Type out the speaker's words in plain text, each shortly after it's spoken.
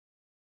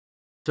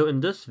So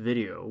in this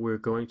video, we're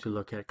going to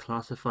look at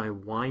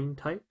classifying wine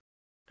type.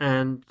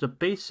 And the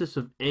basis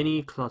of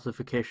any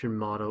classification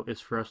model is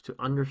for us to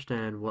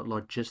understand what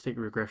logistic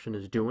regression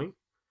is doing,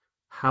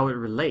 how it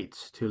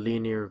relates to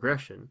linear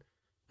regression,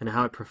 and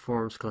how it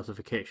performs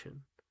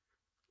classification.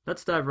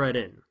 Let's dive right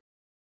in.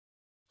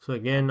 So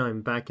again,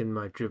 I'm back in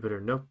my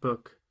Jupyter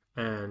notebook,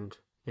 and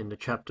in the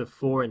chapter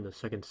 4, in the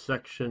second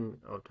section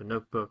of the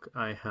notebook,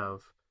 I have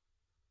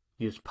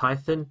used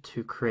Python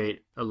to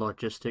create a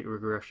logistic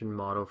regression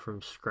model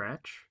from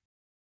scratch.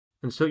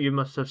 And so you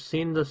must have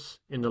seen this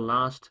in the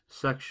last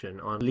section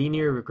on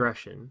linear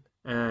regression,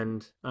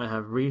 and I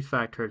have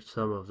refactored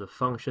some of the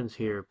functions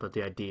here, but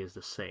the idea is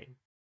the same.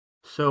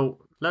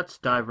 So let's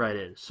dive right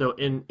in. So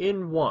in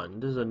in1,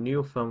 this is a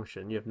new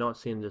function. You have not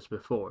seen this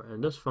before,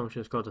 and this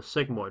function is called the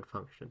sigmoid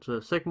function. So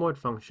the sigmoid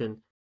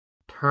function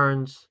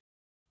turns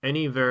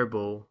any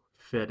variable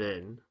fit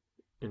in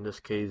this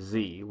case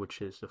z,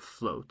 which is a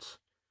float.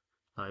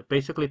 It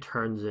basically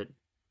turns it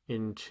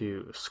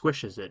into,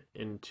 squishes it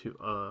into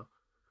a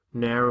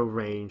narrow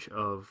range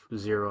of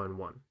 0 and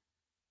 1.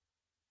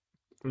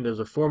 And there's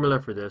a formula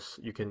for this.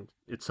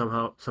 It's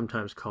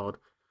sometimes called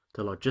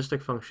the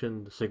logistic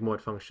function, the sigmoid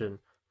function,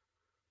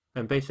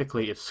 and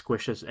basically it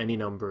squishes any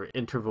number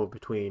interval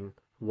between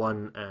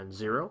 1 and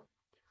 0.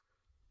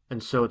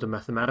 And so the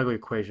mathematical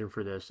equation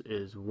for this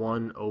is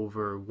 1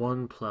 over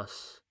 1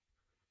 plus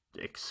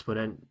the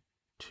exponent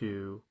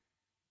to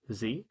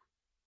z.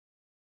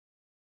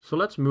 So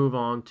let's move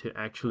on to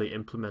actually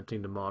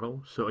implementing the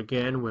model. So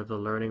again, we have the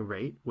learning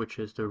rate, which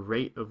is the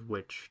rate of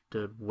which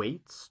the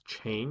weights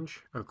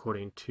change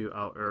according to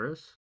our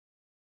errors.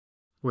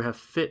 We have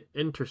fit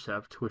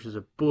intercept, which is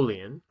a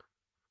Boolean,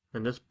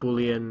 and this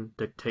Boolean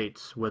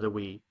dictates whether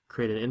we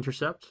create an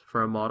intercept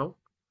for our model.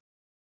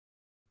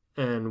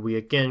 And we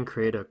again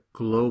create a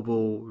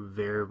global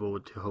variable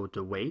to hold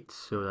the weights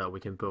so that we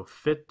can both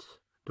fit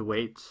the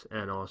weights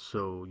and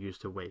also use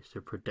the weights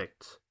to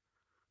predict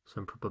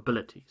some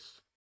probabilities.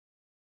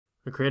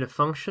 We create a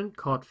function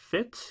called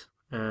fit,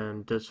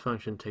 and this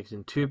function takes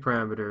in two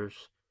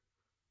parameters: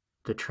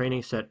 the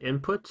training set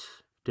input,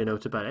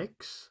 denoted by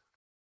x,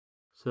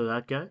 so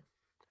that guy,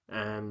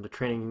 and the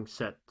training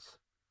set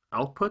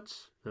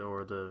outputs,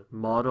 or the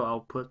model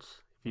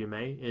outputs, if you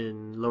may,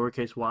 in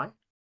lowercase y,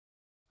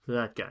 so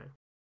that guy.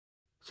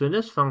 So in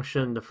this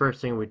function, the first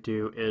thing we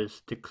do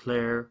is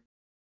declare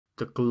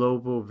the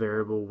global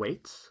variable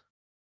weights,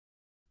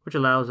 which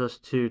allows us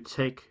to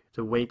take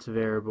the weights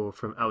variable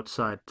from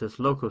outside this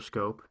local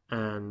scope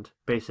and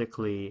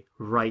basically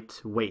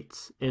write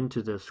weights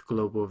into this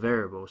global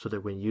variable so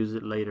that we can use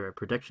it later at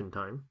prediction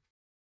time.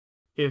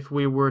 If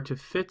we were to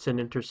fit an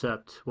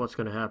intercept, what's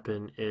going to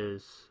happen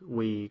is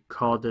we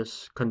call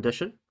this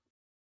condition,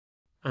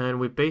 and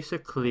we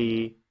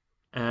basically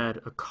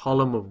add a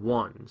column of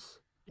ones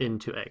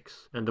into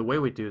x. And the way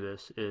we do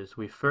this is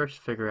we first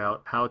figure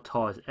out how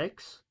tall is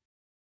x.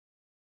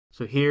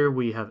 So here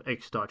we have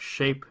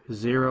x.shape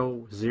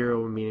 0,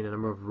 0 meaning the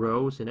number of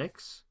rows in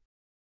x.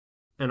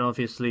 And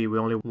obviously we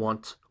only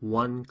want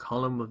one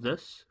column of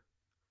this.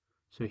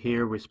 So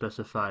here we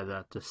specify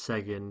that the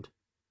second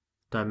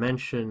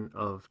dimension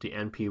of the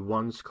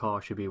np1's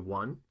call should be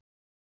 1.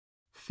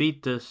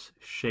 Feed this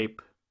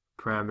shape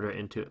parameter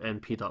into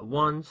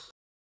np.ones,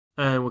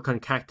 and we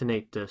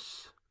concatenate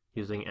this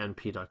using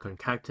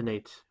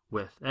np.concatenate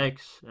with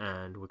x,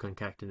 and we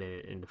concatenate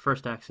it in the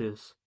first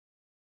axis.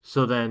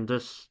 So then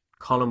this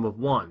column of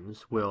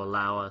ones will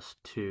allow us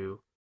to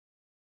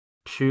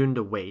tune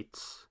the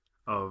weights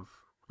of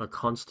a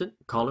constant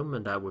column,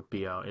 and that would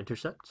be our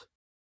intercept.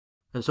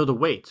 And so the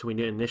weights, we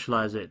need to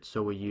initialize it,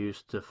 so we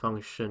use the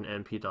function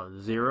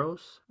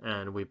np.zeros,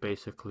 and we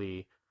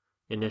basically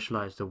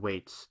initialize the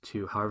weights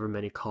to however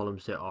many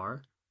columns there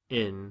are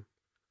in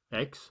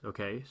x.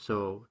 Okay,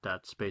 so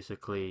that's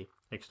basically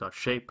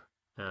x.shape.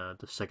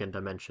 The second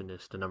dimension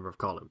is the number of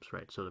columns,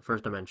 right? So the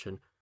first dimension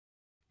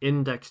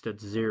indexed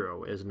at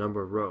 0 is the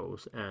number of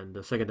rows, and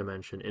the second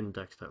dimension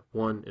indexed at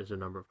 1 is the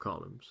number of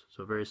columns.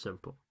 So very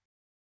simple.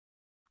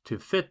 To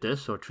fit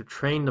this, or to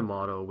train the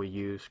model, we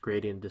use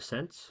gradient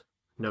descents.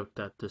 Note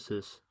that this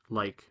is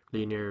like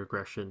linear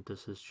regression.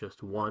 This is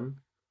just one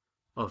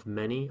of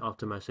many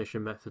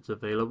optimization methods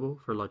available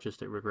for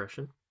logistic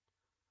regression.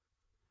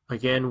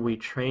 Again, we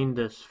train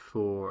this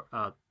for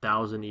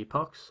 1,000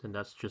 epochs, and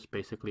that's just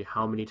basically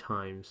how many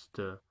times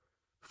the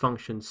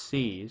function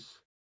sees,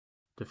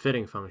 the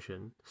fitting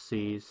function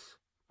sees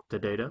the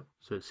data.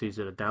 So it sees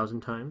it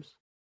 1,000 times.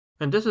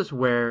 And this is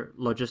where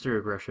logistic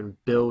regression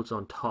builds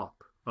on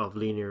top of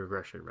linear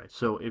regression, right?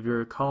 So if you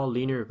recall,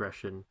 linear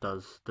regression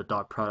does the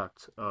dot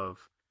product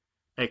of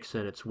x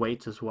and its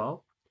weights as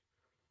well,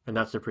 and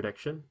that's the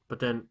prediction. But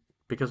then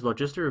because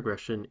logistic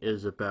regression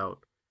is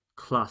about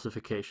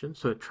classification,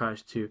 so it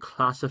tries to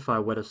classify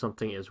whether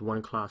something is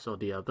one class or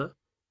the other,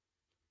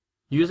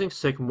 using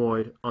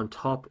sigmoid on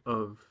top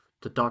of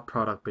the dot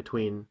product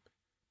between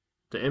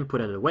the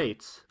input and the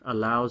weights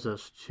allows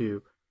us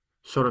to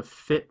sort of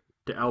fit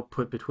the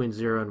output between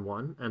 0 and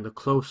 1, and the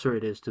closer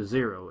it is to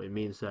 0, it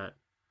means that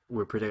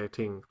we're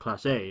predicting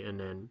class A, and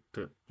then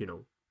the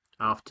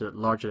after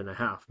larger than a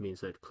half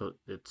means that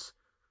it's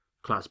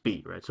class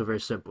B, right? So very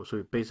simple. So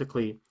we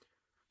basically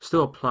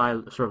still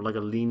apply sort of like a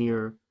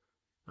linear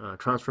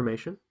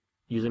transformation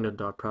using the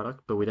dot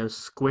product, but we then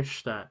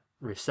squish that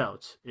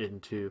result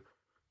into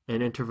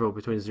an interval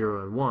between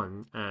 0 and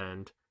 1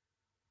 and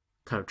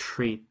kind of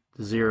treat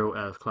 0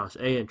 as class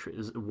A and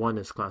 1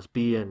 as class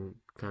B, and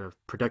kind of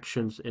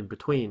predictions in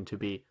between to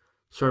be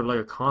sort of like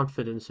a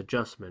confidence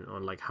adjustment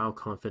on like how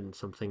confident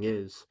something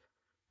is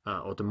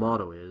or the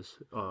model is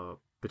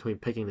between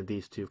picking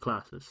these two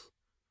classes.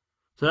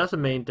 So that's the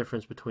main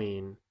difference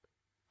between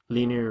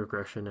linear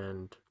regression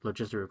and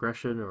logistic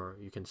regression, or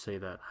you can say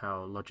that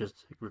how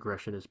logistic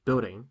regression is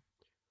building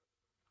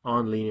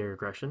on linear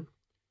regression.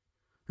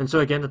 And so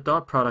again, the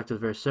dot product is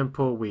very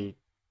simple. We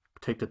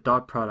take the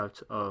dot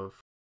product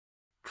of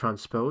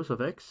transpose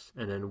of x,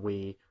 and then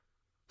we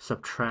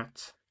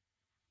subtract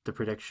the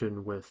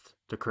prediction with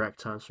the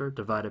correct answer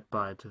divided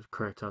by the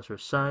correct answer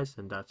size,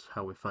 and that's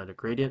how we find a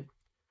gradient.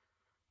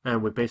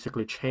 And we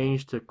basically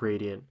change the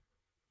gradient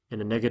in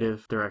a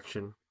negative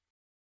direction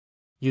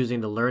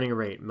using the learning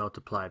rate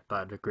multiplied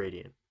by the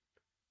gradient.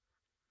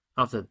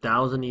 After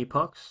 1,000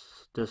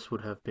 epochs, this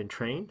would have been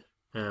trained,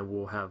 and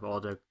we'll have all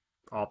the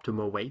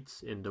optimal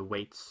weights in the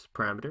weights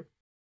parameter.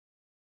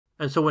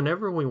 And so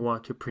whenever we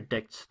want to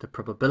predict the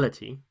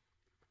probability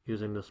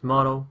using this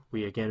model,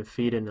 we again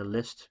feed in a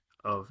list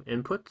of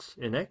inputs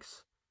in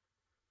X.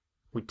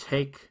 We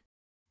take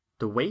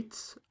the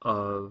weights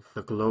of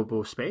the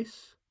global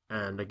space,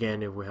 and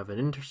again, if we have an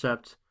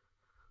intercept,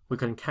 we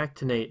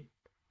concatenate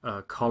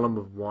a column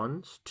of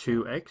 1s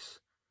to X,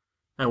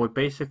 and we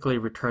basically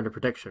return the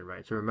prediction,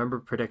 right? So remember,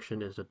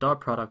 prediction is the dot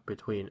product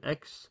between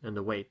X and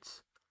the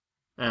weights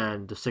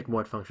and the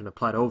sigmoid function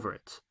applied over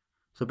it.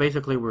 So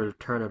basically we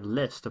return a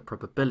list of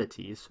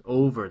probabilities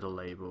over the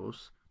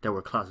labels that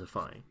we're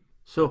classifying.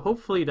 So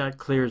hopefully that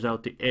clears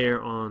out the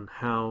air on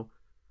how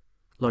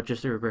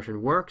logistic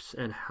regression works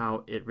and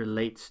how it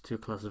relates to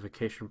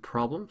classification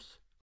problems.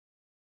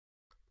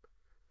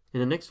 In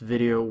the next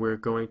video, we're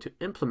going to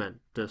implement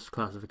this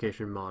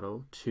classification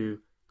model to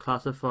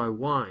classify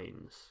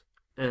wines,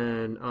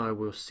 and I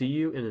will see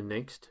you in the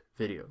next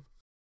video.